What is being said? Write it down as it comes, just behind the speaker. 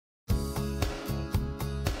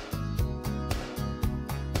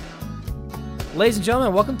Ladies and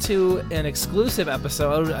gentlemen, welcome to an exclusive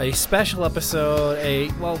episode, a special episode,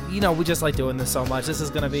 we just like doing this so much. This is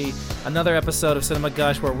going to be another episode of Cinema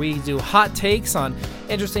Gush where we do hot takes on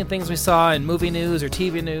interesting things we saw in movie news or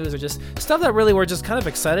TV news or just stuff that really we're just kind of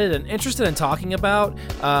excited and interested in talking about.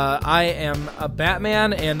 I am a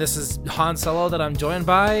Batman, and this is Han Solo that I'm joined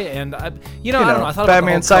by, and I don't know. I thought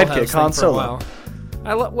Batman about the whole sidekick Han Solo.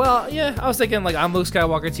 I was thinking like I'm Luke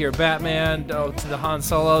Skywalker to your Batman, to the Han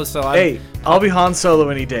Solo. So I'll be Han Solo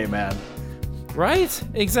any day, man. Right?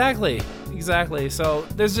 Exactly. So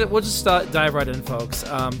we'll just dive right in, folks.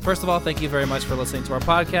 First of all, thank you very much for listening to our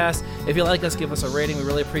podcast. If you like us, give us a rating. We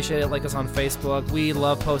really appreciate it. Like us on Facebook. We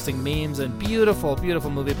love posting memes and beautiful, beautiful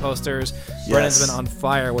movie posters. Yes. Brennan's been on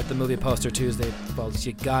fire with the Movie Poster Tuesday, folks.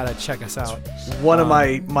 You gotta check us out. One of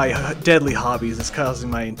my deadly hobbies is causing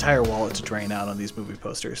my entire wallet to drain out on these movie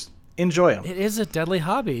posters. Enjoy them. It is a deadly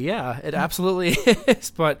hobby. Yeah, it absolutely is.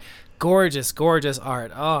 But gorgeous, gorgeous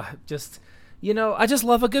art. Oh, just... I just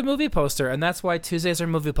love a good movie poster, and that's why Tuesdays are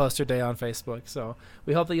Movie Poster Day on Facebook. So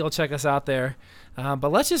we hope that you'll check us out there.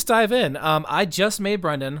 But let's just dive in. I just made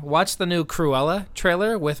Brendan watch the new Cruella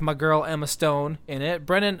trailer with my girl Emma Stone in it.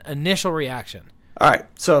 Brendan, initial reaction. All right,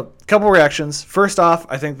 so a couple reactions. First off,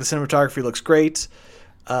 I think the cinematography looks great.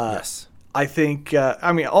 Yes. I think,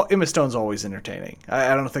 Emma Stone's always entertaining.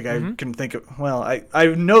 I don't think I can think of, I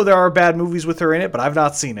know there are bad movies with her in it, but I've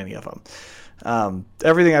not seen any of them.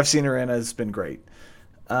 Everything I've seen her in has been great.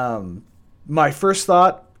 My first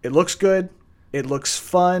thought, it looks good. It looks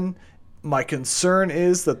fun. My concern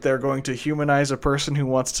is that they're going to humanize a person who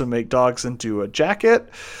wants to make dogs into a jacket,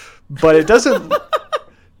 but it doesn't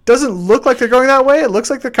look like they're going that way. It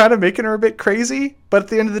looks like they're kind of making her a bit crazy, but at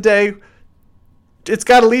the end of the day, it's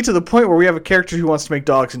got to lead to the point where we have a character who wants to make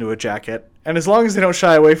dogs into a jacket. And as long as they don't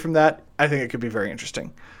shy away from that, I think it could be very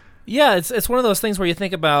interesting. Yeah, it's one of those things where you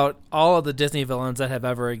think about all of the Disney villains that have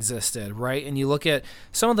ever existed, right? And you look at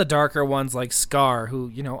some of the darker ones like Scar,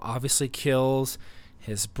 who, obviously kills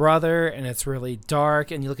his brother, and it's really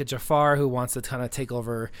dark. And you look at Jafar, who wants to kind of take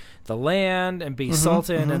over the land and be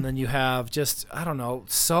Sultan. And then you have just,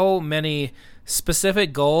 so many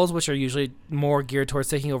specific goals, which are usually more geared towards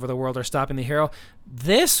taking over the world or stopping the hero.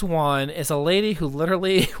 This one is a lady who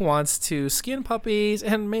literally wants to skin puppies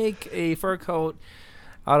and make a fur coat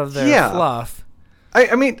out of their fluff.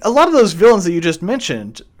 I mean, a lot of those villains that you just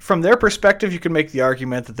mentioned, from their perspective, you can make the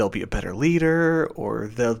argument that they'll be a better leader, or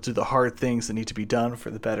they'll do the hard things that need to be done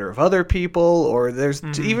for the better of other people, or there's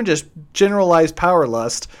even just generalized power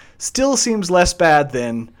lust still seems less bad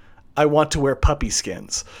than I want to wear puppy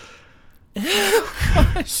skins.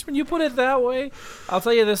 Gosh, when you put it that way, I'll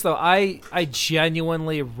tell you this though, I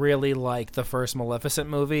genuinely really like the first Maleficent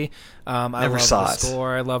movie. I love the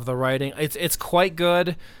score, I love the writing. It's quite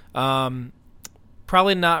good.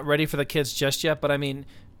 Probably not ready for the kids just yet, but I mean,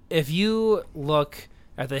 if you look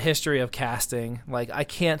at the history of casting, I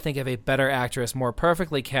can't think of a better actress more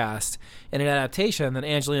perfectly cast in an adaptation than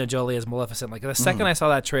Angelina Jolie as Maleficent. The second I saw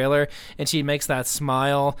that trailer and she makes that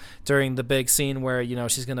smile during the big scene where,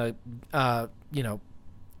 she's going to,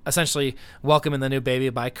 essentially welcome in the new baby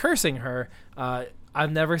by cursing her,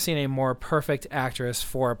 I've never seen a more perfect actress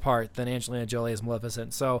for a part than Angelina Jolie as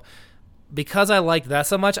Maleficent. So because I like that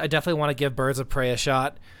so much, I definitely want to give Birds of Prey a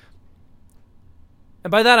shot. And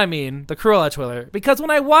by that I mean the Cruella trailer. Because when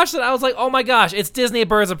I watched it, I was like, oh my gosh, it's Disney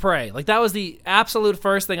Birds of Prey. That was the absolute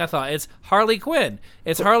first thing I thought. It's Harley Quinn.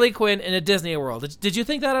 It's Harley Quinn in a Disney world. Did you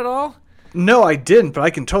think that at all? No, I didn't, but I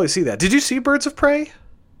can totally see that. Did you see Birds of Prey?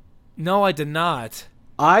 No, I did not.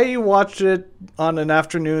 I watched it on an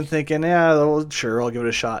afternoon thinking, sure, I'll give it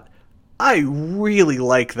a shot. I really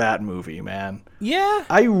like that movie, man. Yeah?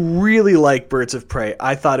 I really like Birds of Prey.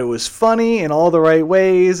 I thought it was funny in all the right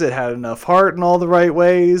ways. It had enough heart in all the right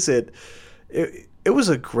ways. It was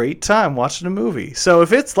a great time watching a movie. So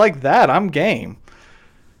if it's like that, I'm game.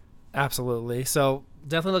 Absolutely. So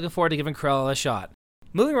definitely looking forward to giving Cruella a shot.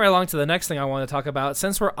 Moving right along to the next thing I want to talk about.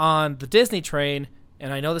 Since we're on the Disney train,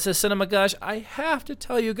 and I know this is Cinema Gush, I have to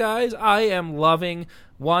tell you guys, I am loving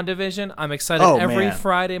WandaVision. I'm excited every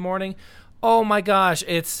Friday morning. Oh my gosh,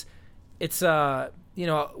 it's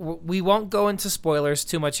we won't go into spoilers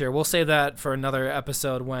too much here. We'll save that for another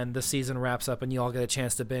episode when the season wraps up and you all get a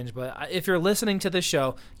chance to binge. But if you're listening to this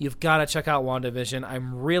show, you've got to check out WandaVision.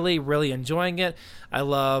 I'm really, really enjoying it. I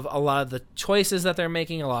love a lot of the choices that they're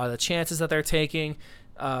making, a lot of the chances that they're taking.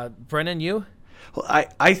 Brennan, you? Well,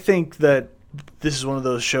 I think that this is one of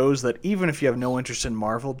those shows that even if you have no interest in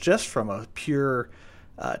Marvel, just from a pure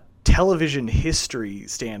television history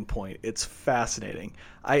standpoint, it's fascinating.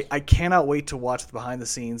 I cannot wait to watch the behind the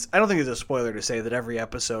scenes. I don't think it's a spoiler to say that every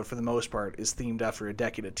episode, for the most part, is themed after a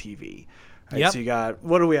decade of TV. Right, yep. So you got,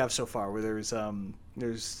 what do we have so far? Where there's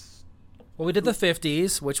well, we did the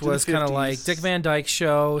 50s, which was kind of like Dick Van Dyke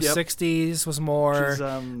Show. Yep. 60s was more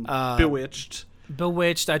Bewitched.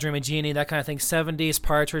 Bewitched, I Dream of Jeannie, that kind of thing. 70s,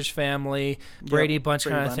 Partridge Family, Brady Bunch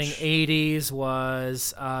kind of thing. 80s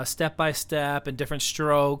was Step by Step and Different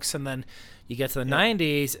Strokes, and then you get to the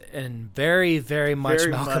 90s and very, very much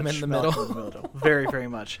Malcolm in the Middle. Very, very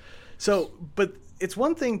much. So, but it's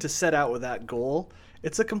one thing to set out with that goal.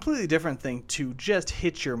 It's a completely different thing to just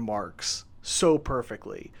hit your marks so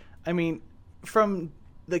perfectly. I mean, from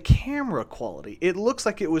the camera quality, it looks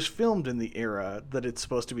like it was filmed in the era that it's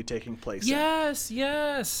supposed to be taking place in.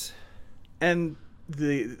 Yes. And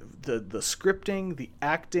the scripting, the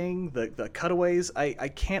acting, the cutaways, I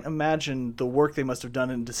can't imagine the work they must have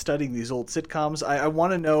done into studying these old sitcoms. I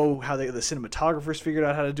want to know how the cinematographers figured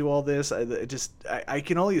out how to do all this. I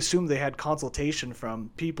can only assume they had consultation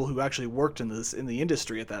from people who actually worked in the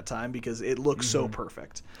industry at that time, because it looks so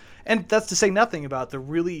perfect. And that's to say nothing about the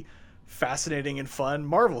really fascinating and fun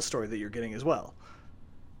Marvel story that you're getting as well.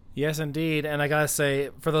 Yes, indeed. And I gotta say,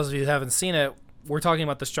 for those of you who haven't seen it, we're talking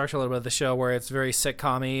about the structure a little bit of the show, where it's very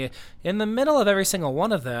sitcom-y. In the middle of every single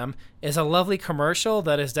one of them is a lovely commercial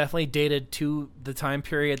that is definitely dated to the time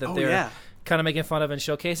period that they're kind of making fun of and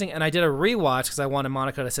showcasing. And I did a rewatch because I wanted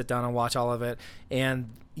Monica to sit down and watch all of it. And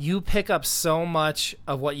you pick up so much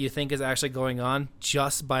of what you think is actually going on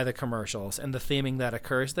just by the commercials and the theming that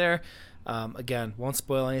occurs there. Again, won't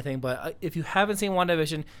spoil anything, but if you haven't seen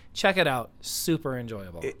WandaVision, check it out. Super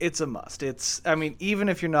enjoyable. It's a must. Even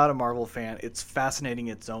if you're not a Marvel fan, it's fascinating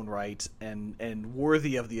in its own right and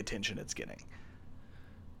worthy of the attention it's getting.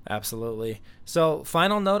 Absolutely. So,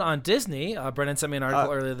 final note on Disney. Brendan sent me an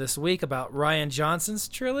article earlier this week about Rian Johnson's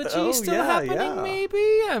trilogy still happening,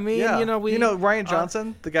 maybe? I mean, Rian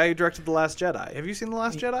Johnson, the guy who directed The Last Jedi. Have you seen The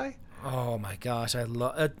Last Jedi? Oh my gosh, I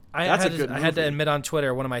love. I had to admit on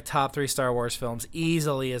Twitter, one of my top 3 Star Wars films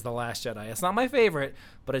easily is The Last Jedi. It's not my favorite,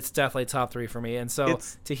 but it's definitely top 3 for me. And so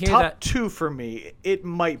to hear top that 2 for me, it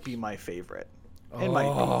might be my favorite. It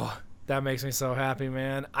might be. That makes me so happy,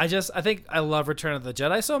 man. I think I love Return of the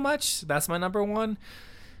Jedi so much. That's my number 1.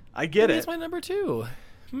 I get it. It's my number 2.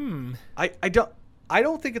 I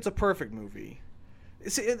don't think it's a perfect movie.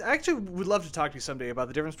 See, I actually would love to talk to you someday about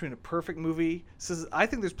the difference between a perfect movie. I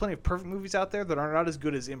think there's plenty of perfect movies out there that are not as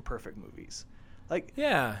good as imperfect movies. I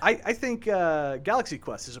think Galaxy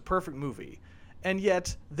Quest is a perfect movie, and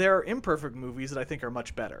yet there are imperfect movies that I think are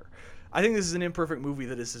much better. I think this is an imperfect movie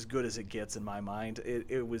that is as good as it gets in my mind.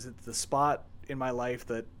 It was at the spot in my life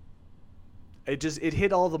that it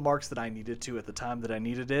hit all the marks that I needed to at the time that I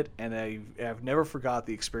needed it, and I've never forgot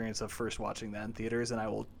the experience of first watching that in theaters, and I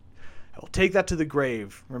will take that to the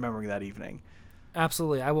grave, remembering that evening.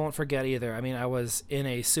 Absolutely. I won't forget either. I mean, I was in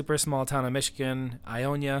a super small town of Michigan,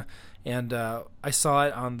 Ionia, and I saw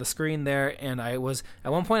it on the screen there, and at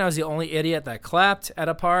one point I was the only idiot that clapped at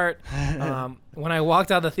a part. When I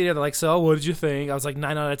walked out of the theater, they're like, so what did you think? I was like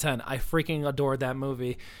 9 out of 10. I freaking adored that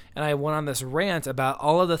movie. And I went on this rant about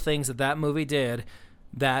all of the things that movie did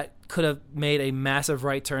that could have made a massive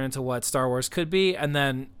right turn into what Star Wars could be. And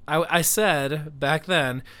then I said back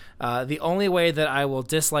then, the only way that I will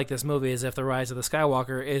dislike this movie is if The Rise of the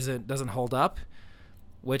Skywalker doesn't hold up,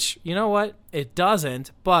 which, you know what? It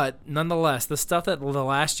doesn't, but nonetheless, the stuff that The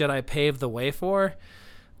Last Jedi paved the way for.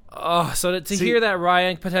 Oh, so to hear that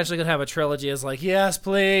Rian potentially could have a trilogy is like, yes,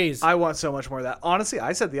 please. I want so much more of that. Honestly,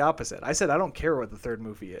 I said the opposite. I said I don't care what the third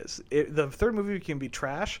movie is. The third movie can be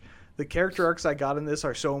trash. The character arcs I got in this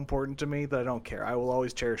are so important to me that I don't care. I will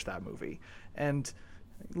always cherish that movie. And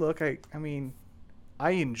look, I mean,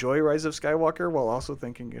 I enjoy Rise of Skywalker while also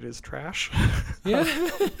thinking it is trash. Yeah.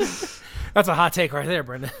 That's a hot take right there,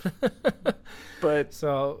 Brendan. But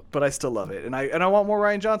I still love it. And I want more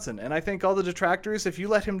Rian Johnson. And I think all the detractors, if you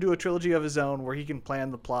let him do a trilogy of his own where he can plan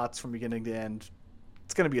the plots from beginning to end,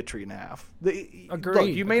 it's going to be a treat and a half. Agreed. Look,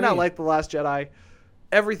 you may not like The Last Jedi.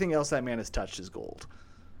 Everything else that man has touched is gold.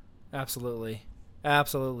 Absolutely.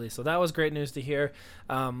 So that was great news to hear.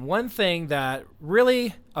 One thing that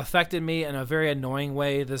really affected me in a very annoying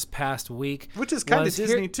way this past week, which is kind of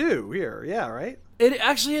Disney too here, yeah, right? It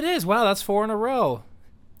is. Wow, that's 4 in a row.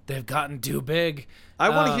 They've gotten too big. I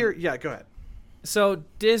want to hear. Yeah, go ahead. So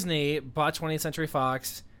Disney bought 20th Century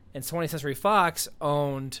Fox, and 20th Century Fox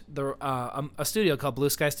owned a studio called Blue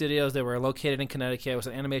Sky Studios. They were located in Connecticut. It was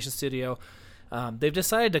an animation studio. They've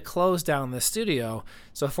decided to close down the studio,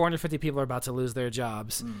 so 450 people are about to lose their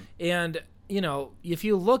jobs. And, if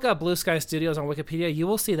you look up Blue Sky Studios on Wikipedia, you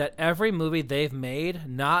will see that every movie they've made,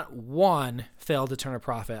 not one failed to turn a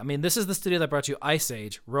profit. I mean, this is the studio that brought you Ice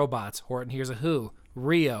Age, Robots, Horton Hears a Who,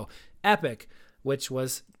 Rio, Epic, which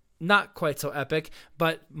was not quite so epic,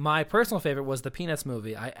 but my personal favorite was the Peanuts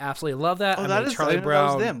movie. I absolutely love that. Oh, that is Charlie Brown,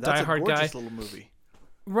 that was them. That's Die Hard a gorgeous guy. little movie.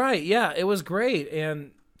 Right, yeah, it was great.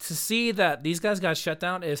 And to see that these guys got shut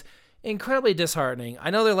down is incredibly disheartening. I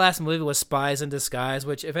know their last movie was Spies in Disguise,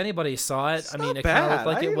 which if anybody saw it, It's I mean, not it kind of looked bad.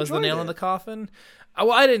 like I it was the enjoyed nail in it. the coffin.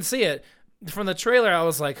 Well, I didn't see it. From the trailer, I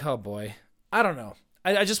was like, oh boy, I don't know.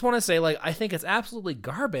 I just want to say, like, I think it's absolutely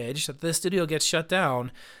garbage that this studio gets shut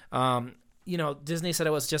down. Disney said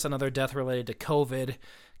it was just another death related to COVID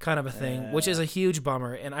kind of a thing, which is a huge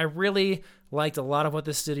bummer. And I really liked a lot of what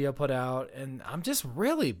the studio put out, and I'm just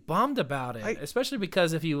really bummed about it, especially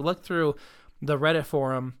because if you look through the Reddit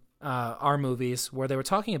forum, our movies, where they were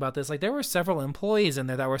talking about this, like there were several employees in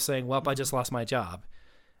there that were saying, well, I just lost my job.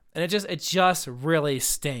 And it just really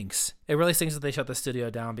stinks. It really stinks that they shut the studio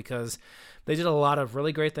down because they did a lot of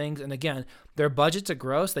really great things. And again, their budget to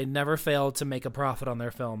gross, they never failed to make a profit on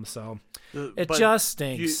their films. So it just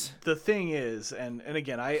stinks. The thing is, and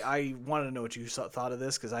again, I wanted to know what you thought of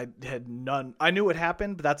this because I had none. I knew what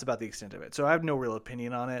happened, but that's about the extent of it. So I have no real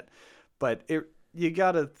opinion on it. But you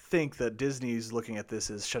got to think that Disney's looking at this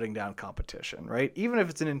as shutting down competition, right? Even if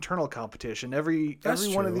it's an internal competition, every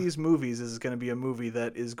one of these movies is going to be a movie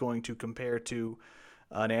that is going to compare to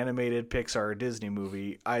an animated Pixar or Disney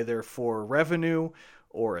movie, either for revenue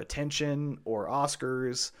or attention or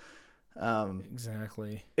Oscars.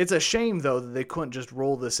 Exactly. It's a shame, though, that they couldn't just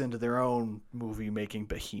roll this into their own movie-making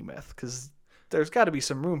behemoth, because there's got to be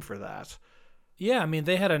some room for that. Yeah, I mean,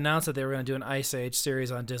 they had announced that they were going to do an Ice Age series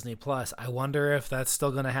on Disney Plus. I wonder if that's still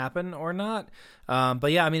going to happen or not.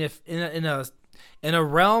 But yeah, I mean, if in a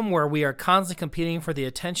realm where we are constantly competing for the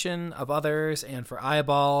attention of others and for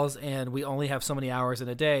eyeballs, and we only have so many hours in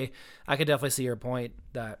a day, I could definitely see your point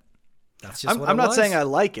that that's just what it was. I'm not saying I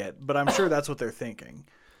like it, but I'm sure that's what they're thinking.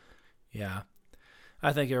 Yeah.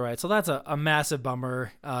 I think you're right. So that's a massive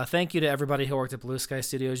bummer. Thank you to everybody who worked at Blue Sky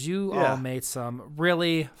Studios. You all made some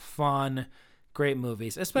really fun, great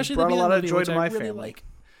movies, especially brought the a lot of movie, joy to my really family. Like.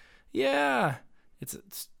 Yeah,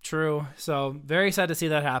 it's true. So very sad to see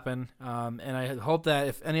that happen. And I hope that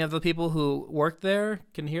if any of the people who work there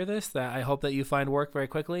can hear this, that I hope that you find work very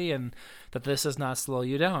quickly and that this does not slow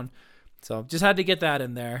you down. So just had to get that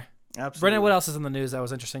in there. Absolutely. Brendan, what else is in the news that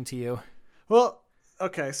was interesting to you? Well,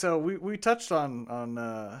 okay, so we touched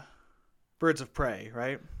on Birds of Prey,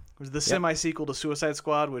 right? It was the semi-sequel to Suicide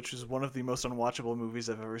Squad, which is one of the most unwatchable movies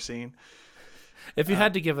I've ever seen. If you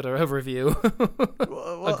had to give it a review,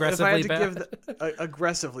 aggressively bad.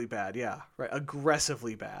 Aggressively bad, yeah, right.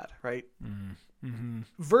 Aggressively bad, right. Mm-hmm.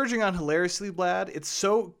 Verging on hilariously bad. It's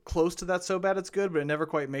so close to that so bad it's good, but it never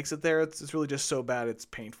quite makes it there. It's really just so bad it's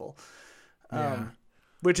painful.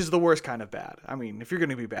 Which is the worst kind of bad. I mean, if you're going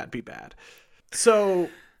to be bad, be bad. So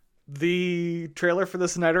the trailer for the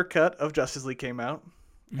Snyder Cut of Justice League came out,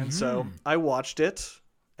 and so I watched it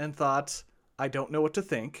and thought, I don't know what to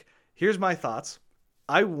think. Here's my thoughts.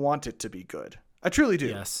 I want it to be good. I truly do.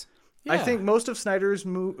 Yes. Yeah. I think most of Snyder's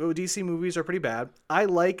DC movies are pretty bad. I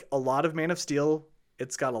like a lot of Man of Steel.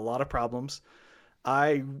 It's got a lot of problems.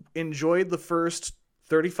 I enjoyed the first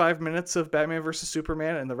 35 minutes of Batman vs.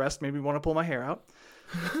 Superman, and the rest made me want to pull my hair out.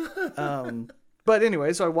 But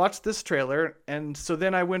anyway, so I watched this trailer, and so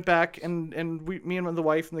then I went back and me and the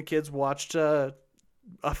wife and the kids watched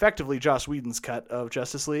effectively Joss Whedon's cut of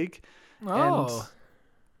Justice League. Oh.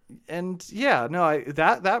 And yeah, no,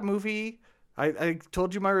 that movie, I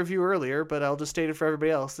told you my review earlier, but I'll just state it for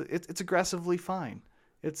everybody else. It's aggressively fine.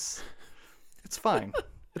 It's fine.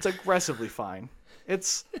 It's aggressively fine.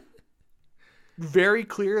 It's very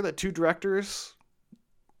clear that two directors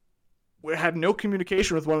had no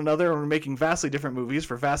communication with one another and were making vastly different movies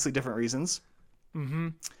for vastly different reasons. Mm-hmm.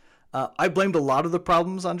 I blamed a lot of the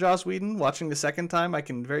problems on Joss Whedon. Watching the second time, I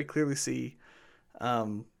can very clearly see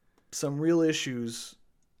some real issues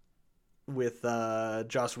with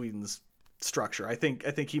Joss Whedon's structure. I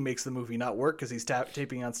think he makes the movie not work because he's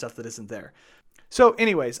taping on stuff that isn't there. So,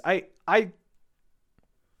 anyways, I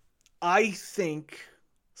think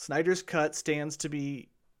Snyder's cut stands to be.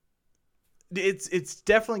 It's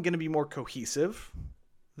definitely going to be more cohesive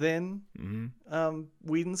than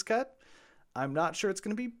Whedon's cut. I'm not sure it's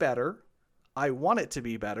going to be better. I want it to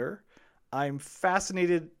be better. I'm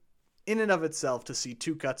fascinated in and of itself to see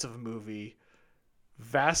two cuts of a movie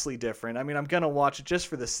vastly different. I mean, I'm going to watch it just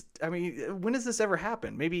for this. I mean, when does this ever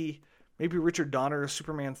happen? Maybe Richard Donner's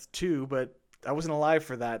Superman 2, but I wasn't alive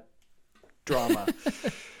for that drama.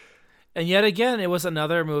 And yet again, it was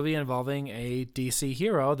another movie involving a DC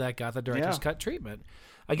hero that got the director's cut treatment.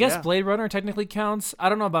 I guess Blade Runner technically counts. I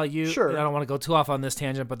don't know about you. Sure. I don't want to go too off on this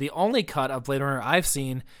tangent, but the only cut of Blade Runner I've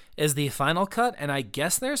seen is the final cut, and I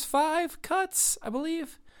guess there's 5 cuts, I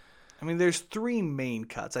believe. I mean, there's 3 main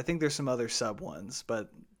cuts. I think there's some other sub ones, but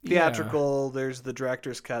theatrical, there's the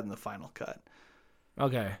director's cut and the final cut.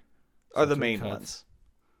 Okay. Are the main ones.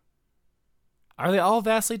 Are they all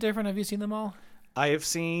vastly different? Have you seen them all?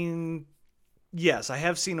 Yes, I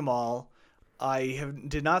have seen them all.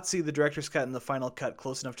 Did not see the director's cut and the final cut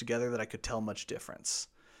close enough together that I could tell much difference.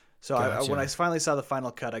 So gotcha. When I finally saw the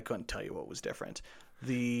final cut, I couldn't tell you what was different.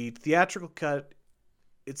 The theatrical cut,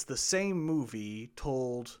 it's the same movie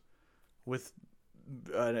told with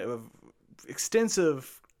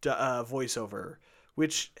extensive voiceover,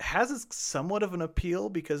 which has somewhat of an appeal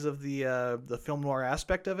because of the film noir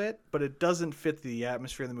aspect of it, but it doesn't fit the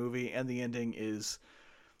atmosphere of the movie, and the ending is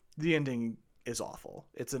awful.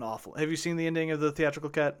 It's an awful. Have you seen the ending of the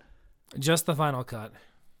theatrical cut? Just the final cut.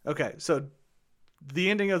 Okay, so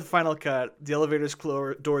the ending of the final cut, the elevator's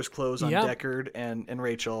doors close on Deckard and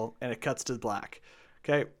Rachel, and it cuts to black.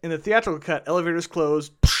 Okay, in the theatrical cut, elevators close,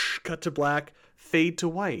 cut to black, fade to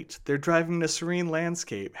white. They're driving in a serene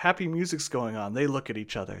landscape. Happy music's going on. They look at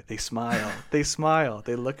each other. They smile. They smile.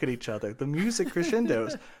 They look at each other. The music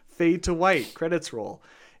crescendos. Fade to white. Credits roll.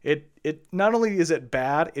 It not only is it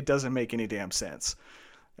bad, it doesn't make any damn sense.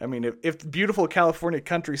 I mean, if the beautiful California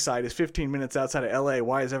countryside is 15 minutes outside of LA,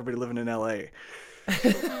 why is everybody living in LA?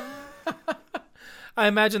 I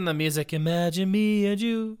imagine the music. Imagine me and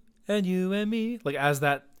you and you and me. Like as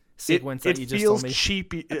that sequence that you just told me. It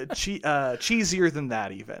feels cheesier than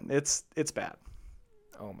that even. It's bad.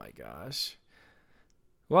 Oh my gosh.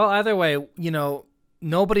 Well, either way,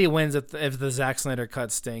 nobody wins if the Zack Snyder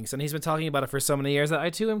cut stinks, and he's been talking about it for so many years that I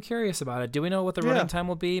too am curious about it. Do we know what the running time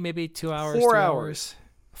will be? Maybe 2 hours? 4 hours.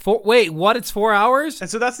 Wait, what? It's 4 hours? And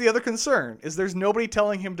so that's the other concern, is there's nobody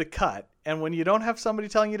telling him to cut. And when you don't have somebody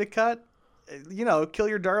telling you to cut, kill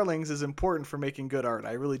your darlings is important for making good art.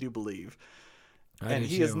 I really do believe. And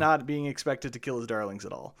he is not being expected to kill his darlings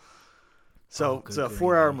at all. So it's a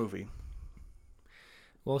 4-hour movie.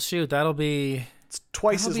 Well, shoot, that'll be... It's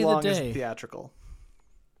twice as long as the theatrical.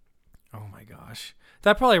 Oh my gosh.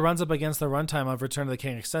 That probably runs up against the runtime of Return of the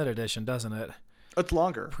King Extended Edition, doesn't it? It's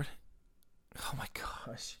longer. Oh my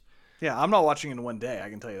gosh. Yeah, I'm not watching it in one day, I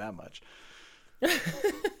can tell you that much.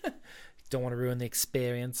 Don't want to ruin the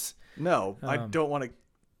experience. No, I don't want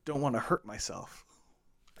to hurt myself.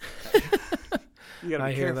 You gotta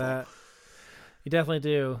be careful. Hear that. You definitely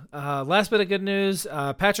do. Last bit of good news.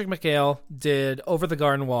 Patrick McHale did Over the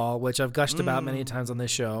Garden Wall, which I've gushed about many times on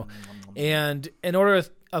this show. And in order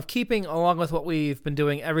of keeping along with what we've been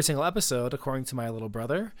doing every single episode, according to my little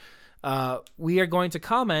brother, we are going to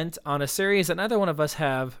comment on a series that neither one of us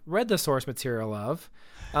have read the source material of,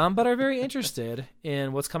 but are very interested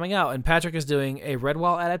in what's coming out. And Patrick is doing a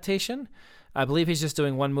Redwall adaptation. I believe he's just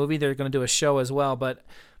doing one movie. They're going to do a show as well, but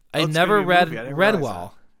I never read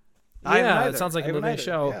Redwall. Yeah, it sounds like a movie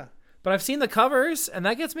show. Yeah. But I've seen the covers, and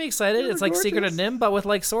that gets me excited. It's like Secret of NIMH, but with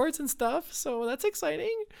like swords and stuff, so that's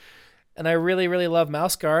exciting. And I really, really love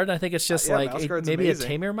Mouse Guard. I think it's just maybe amazing. A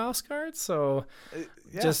tamer Mouse Guard, so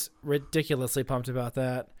just ridiculously pumped about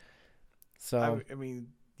that. So I mean,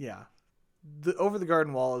 yeah. The Over the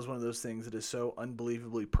Garden Wall is one of those things that is so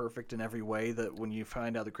unbelievably perfect in every way that when you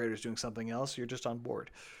find out the creator's doing something else, you're just on board.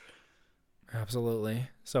 Absolutely.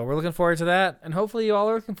 So we're looking forward to that, and hopefully you all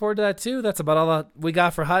are looking forward to that too. That's about all that we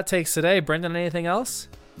got for Hot Takes today. Brendan, anything else?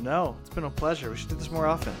 No, it's been a pleasure. We should do this more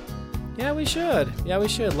often. Yeah, we should.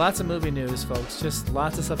 Lots of movie news, folks. Just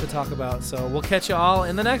lots of stuff to talk about. So we'll catch you all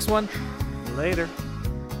in the next one. Later.